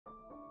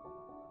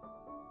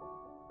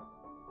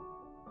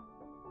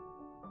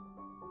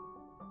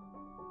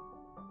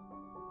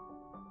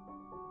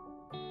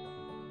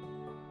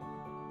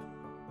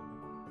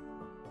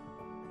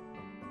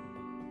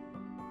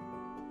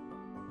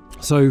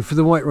So for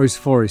the White Rose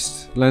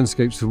Forest,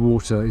 Landscapes for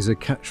Water is a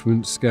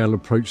catchment scale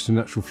approach to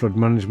natural flood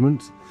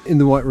management. In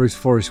the White Rose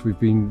Forest, we've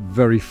been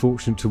very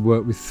fortunate to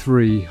work with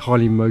 3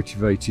 highly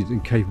motivated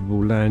and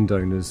capable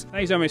landowners.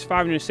 Snays Home is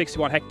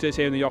 561 hectares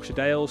here in the Yorkshire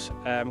Dales,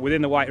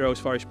 within the White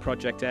Rose Forest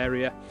project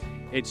area.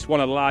 It's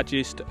one of the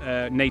largest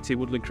native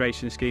woodland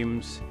creation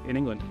schemes in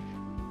England.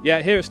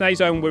 Yeah, here at Snays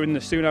Home we're in the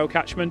Suno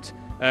catchment.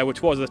 We're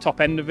towards the top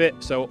end of it,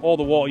 so all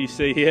the water you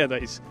see here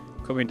that is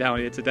coming down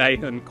here today,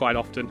 and quite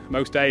often,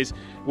 most days,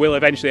 will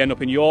eventually end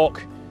up in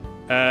York.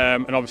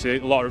 And obviously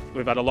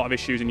we've had a lot of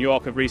issues in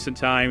York of recent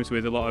times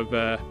with a lot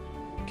of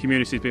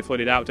communities being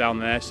flooded out down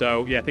there.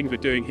 So yeah, things we're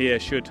doing here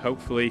should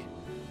hopefully,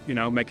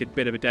 make a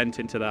bit of a dent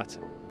into that.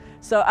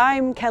 So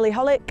I'm Kelly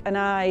Hollick and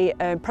I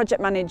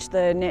project manage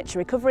the nature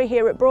recovery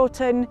here at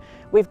Broughton.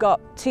 We've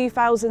got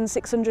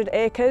 2,600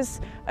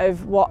 acres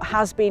of what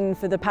has been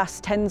for the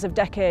past tens of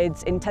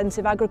decades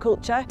intensive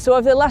agriculture. So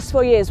over the last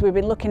 4 years we've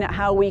been looking at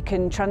how we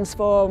can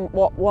transform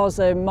what was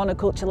a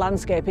monoculture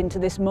landscape into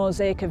this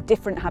mosaic of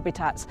different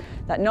habitats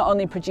that not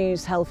only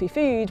produce healthy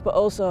food but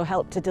also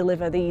help to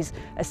deliver these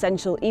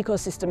essential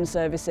ecosystem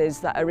services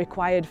that are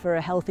required for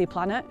a healthy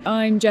planet.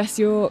 I'm Jess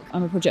York,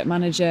 I'm a project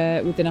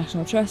manager with the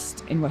National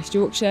Trust in West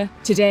Yorkshire.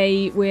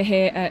 Today we're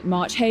here at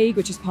March Hague,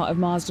 which is part of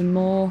Marsden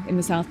Moor in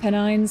the South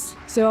Pennines.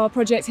 So our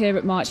project here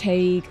at March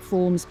Hague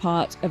forms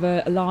part of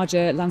a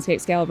larger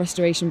landscape scale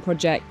restoration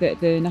project that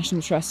the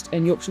National Trust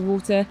and Yorkshire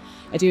Water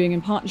are doing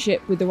in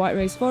partnership with the White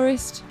Rose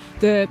Forest.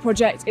 The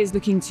project is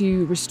looking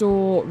to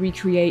restore,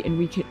 recreate and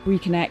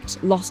reconnect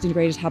lost and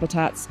degraded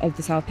habitats of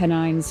the South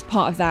Pennines.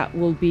 Part of that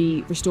will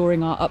be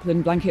restoring our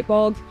upland blanket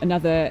bog.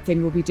 Another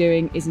thing we'll be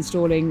doing is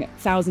installing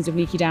thousands of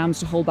leaky dams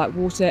to hold back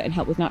water and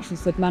help with natural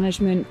flood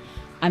management.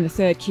 And the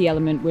third key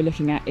element we're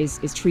looking at is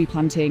tree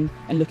planting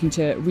and looking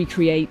to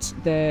recreate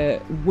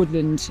the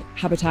woodland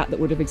habitat that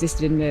would have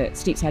existed in the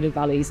steep-sided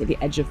valleys at the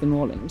edge of the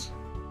moorland.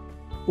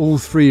 All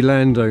 3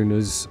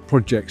 landowners'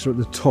 projects are at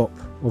the top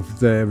of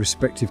their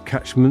respective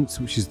catchments,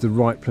 which is the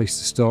right place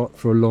to start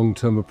for a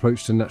long-term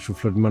approach to natural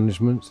flood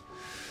management.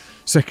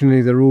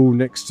 Secondly, they're all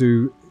next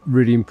to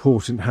really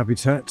important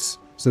habitats.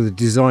 So the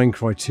design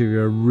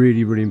criteria are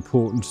really, really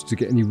important to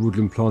get any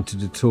woodland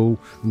planted at all.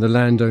 And the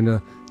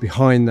landowner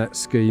behind that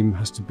scheme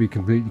has to be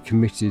completely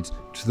committed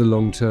to the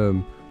long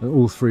term. And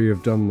all 3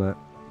 have done that.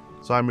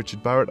 So I'm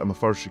Richard Barrett, I'm a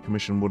Forestry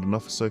Commission Woodland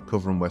Officer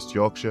covering West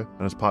Yorkshire,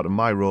 and as part of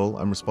my role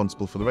I'm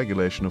responsible for the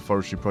regulation of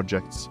forestry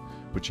projects,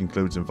 which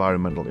includes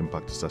environmental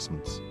impact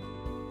assessments.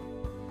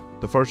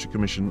 The Forestry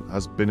Commission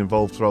has been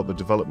involved throughout the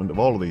development of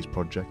all of these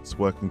projects,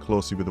 working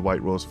closely with the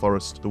White Rose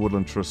Forest, the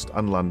Woodland Trust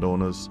and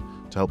landowners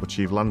to help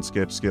achieve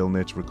landscape scale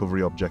nature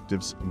recovery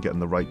objectives and getting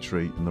the right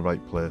tree in the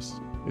right place.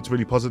 It's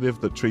really positive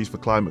that Trees for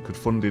Climate could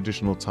fund the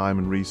additional time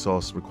and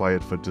resource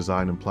required for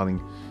design and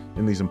planning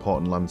in these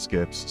important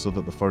landscapes so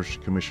that the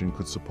Forestry Commission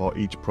could support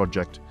each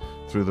project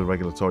through the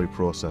regulatory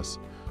process,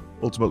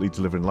 ultimately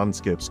delivering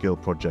landscape scale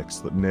projects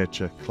that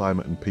nature,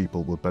 climate and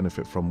people will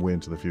benefit from way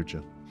into the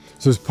future.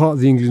 So as part of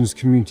the England's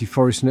Community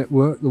Forest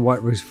Network, the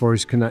White Rose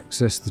Forest can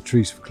access the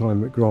Trees for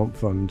Climate Grant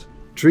Fund.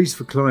 Trees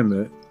for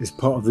Climate is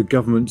part of the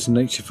government's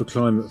Nature for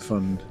Climate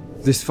Fund.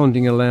 This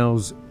funding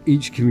allows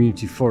each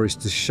community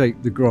forest to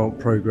shape the grant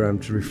programme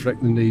to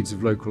reflect the needs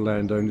of local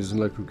landowners and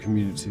local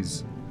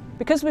communities.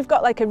 Because we've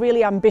got like a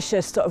really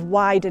ambitious sort of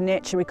wider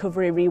nature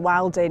recovery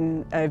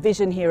rewilding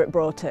vision here at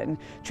Broughton,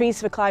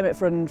 Trees for Climate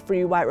Fund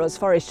through White Rose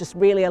Forest just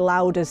really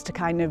allowed us to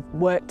kind of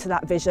work to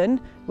that vision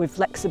with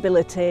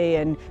flexibility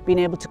and being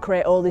able to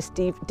create all this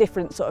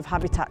different sort of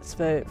habitats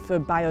for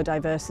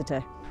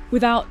biodiversity.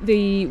 Without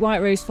the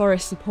White Rose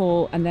Forest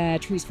support and their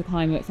Trees for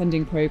Climate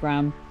funding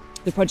programme,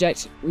 the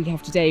project we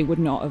have today would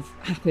not have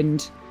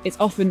happened. It's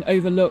often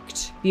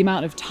overlooked the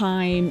amount of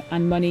time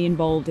and money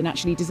involved in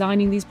actually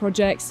designing these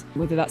projects,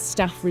 whether that's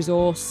staff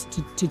resource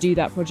to do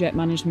that project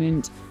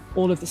management,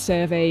 all of the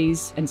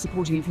surveys and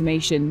supporting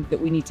information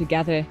that we need to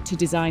gather to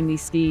design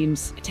these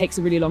schemes. It takes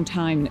a really long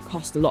time and it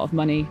costs a lot of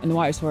money, and the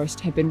White Rose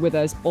Forest have been with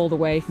us all the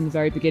way from the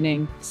very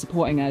beginning,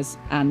 supporting us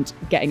and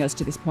getting us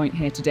to this point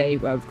here today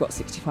where we've got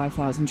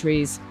 65,000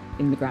 trees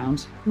in the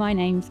ground. My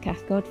name's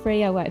Kath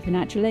Godfrey. I work for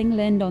Natural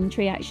England on the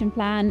Tree Action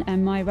Plan,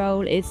 and my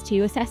role is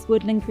to assess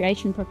woodland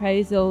creation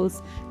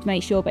proposals to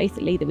make sure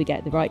basically that we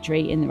get the right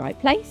tree in the right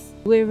place.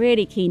 We're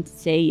really keen to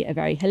see a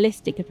very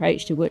holistic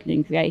approach to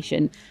woodland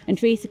creation, and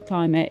Trees for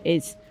Climate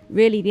is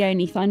really the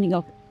only funding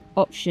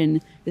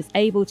option that's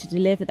able to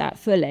deliver that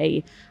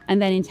fully.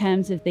 And then in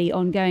terms of the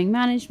ongoing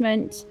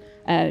management,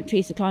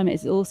 Trees for Climate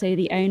is also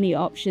the only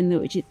option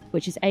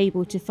which is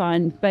able to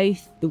fund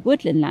both the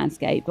woodland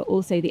landscape but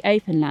also the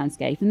open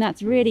landscape, and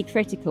that's really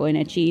critical in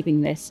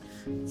achieving this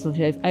sort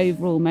of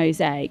overall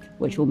mosaic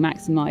which will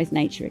maximise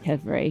nature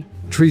recovery.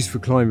 Trees for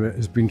Climate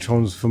has been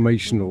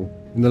transformational.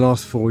 In the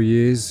last 4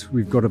 years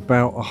we've got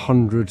about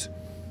 100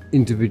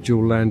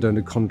 individual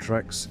landowner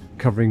contracts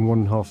covering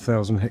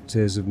 1,500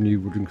 hectares of new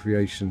woodland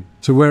creation.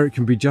 So where it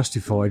can be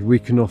justified, we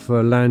can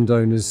offer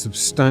landowners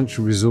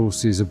substantial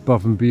resources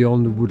above and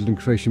beyond the woodland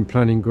creation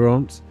planning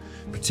grant,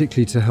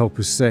 particularly to help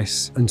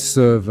assess and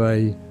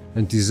survey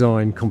and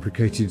design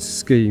complicated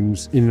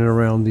schemes in and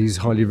around these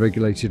highly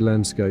regulated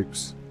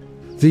landscapes.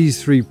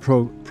 These three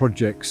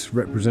projects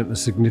represent a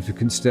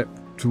significant step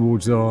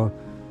towards our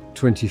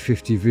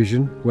 2050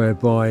 vision,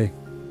 whereby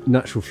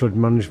natural flood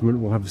management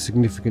will have a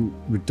significant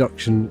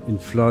reduction in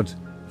flood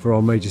for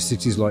our major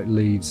cities like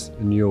Leeds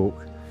and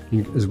York,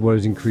 as well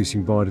as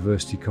increasing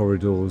biodiversity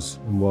corridors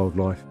and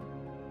wildlife.